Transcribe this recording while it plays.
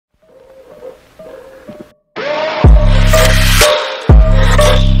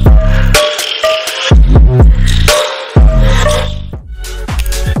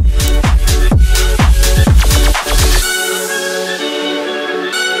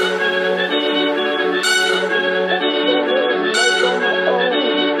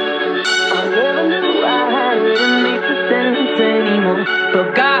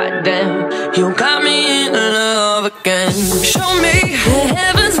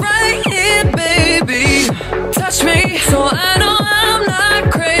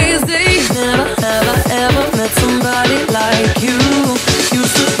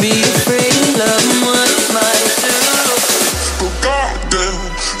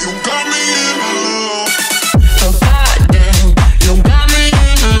You got me in love. Oh goddamn, you got me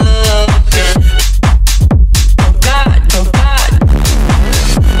in love again. Oh God, oh God,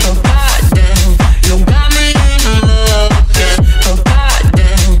 oh goddamn, you got me in love again. Oh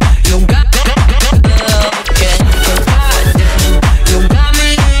goddamn, you got love again. Oh goddamn, you got me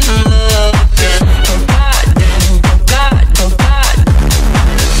in love again. Oh goddamn, oh God, oh God,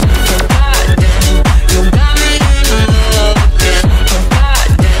 oh goddamn, you got me in love again. Oh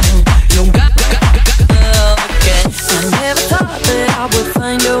goddamn, you got love again. I never thought that I would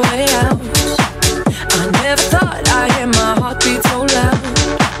find a way out. I never thought I'd hear my heartbeat so loud.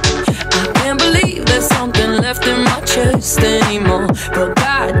 I can't believe there's something left in my chest anymore. But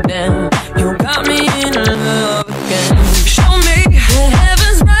goddamn, you got me in love again. Show me the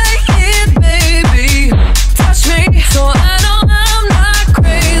heaven's right here, baby. Touch me so I know I'm not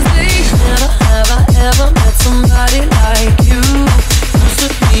crazy. Never have I ever met somebody like you. Used to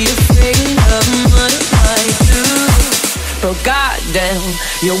be afraid of money like you. But goddamn,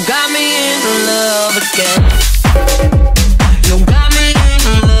 you got me in love again. You got me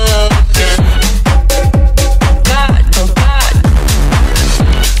in love again. God, oh God,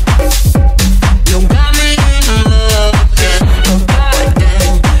 you got me in love again. Oh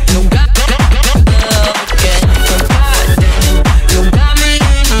goddamn, you got love again. Oh goddamn, you got me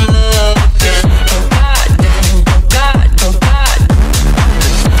in love again. Oh goddamn, oh God, oh God,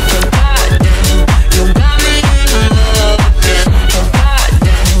 oh goddamn, you got me in love again. Oh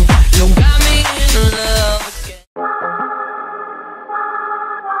goddamn, you got me in love again.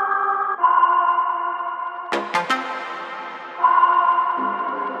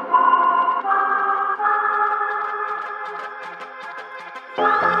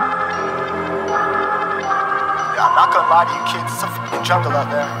 Yeah, I'm not gonna lie to you kids, it's a fucking jungle out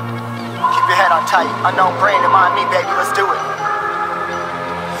there. Keep your head on tight, unknown brain and mind me, baby, let's do it.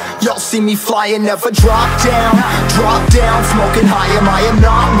 Y'all see me flying, never drop down, smoking high, I am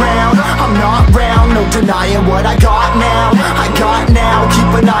not round, I'm not round, no denying what I got now, keep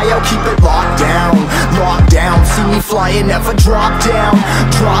an eye out, keep it locked down, see me flying, never drop down,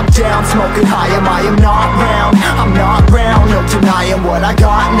 smoking high, I am not round, I'm not round, no denying what I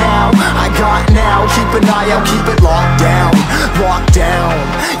got now, keep an eye out, keep it locked down,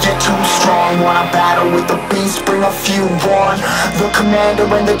 get too strong when I battle with the beast, bring a few on, the commander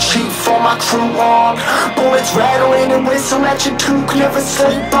and the chief for my crew on, bullets rattling and whistle at your toque, never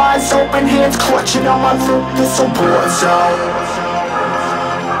sleep, eyes open, hands clutching on my loop, this a war zone.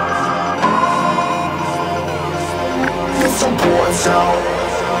 This a war zone.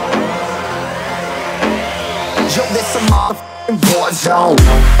 Yo, this a motherfucking war zone.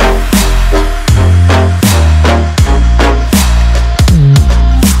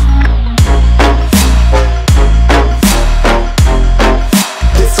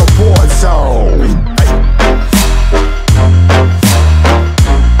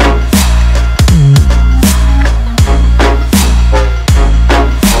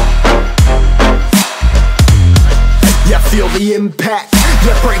 Feel the impact,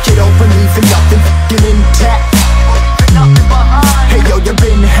 yeah, break it open, leaving nothing f***ing intact. Hey yo, you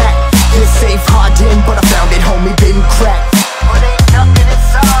been hacked, you're safe, hard in, but I found it, homie, been cracked.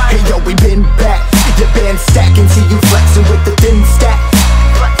 Hey yo, we been back, your band stacking, see you flexing with the thin stack.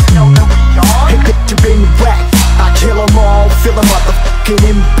 Hey bitch, you been whacked, I kill them all, feel the motherfucking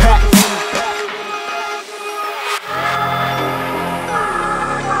impact.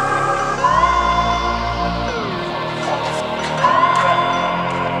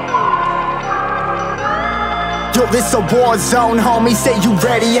 Yo, this a war zone, homie, say you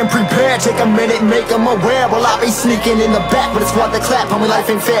ready and prepared. Take a minute and make them aware. Well, I be sneaking in the back, but it's what the clap, homie,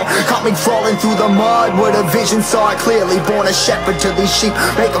 life ain't fair. Caught me crawling through the mud with a vision, saw it clearly. Born a shepherd to these sheep,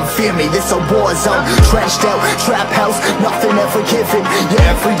 make them fear me. This a war zone, trashed out, trap house, nothing ever given.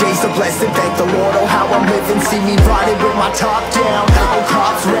 Yeah, every day's a blessing, thank the Lord, oh how I'm living. See me riding with my top down, oh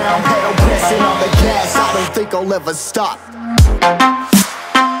cops round, pedal pressing on the gas. I don't think I'll ever stop.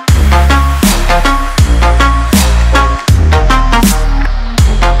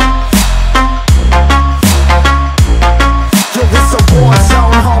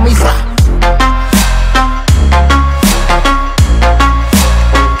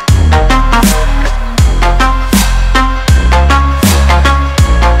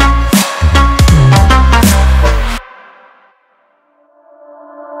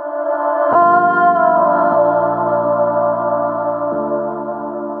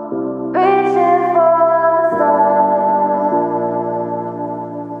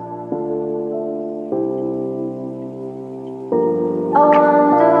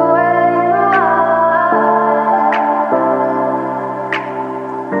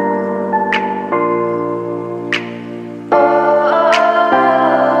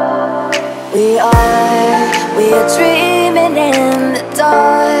 We're dreaming in the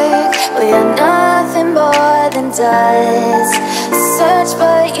dark. We are nothing more than dust. Search for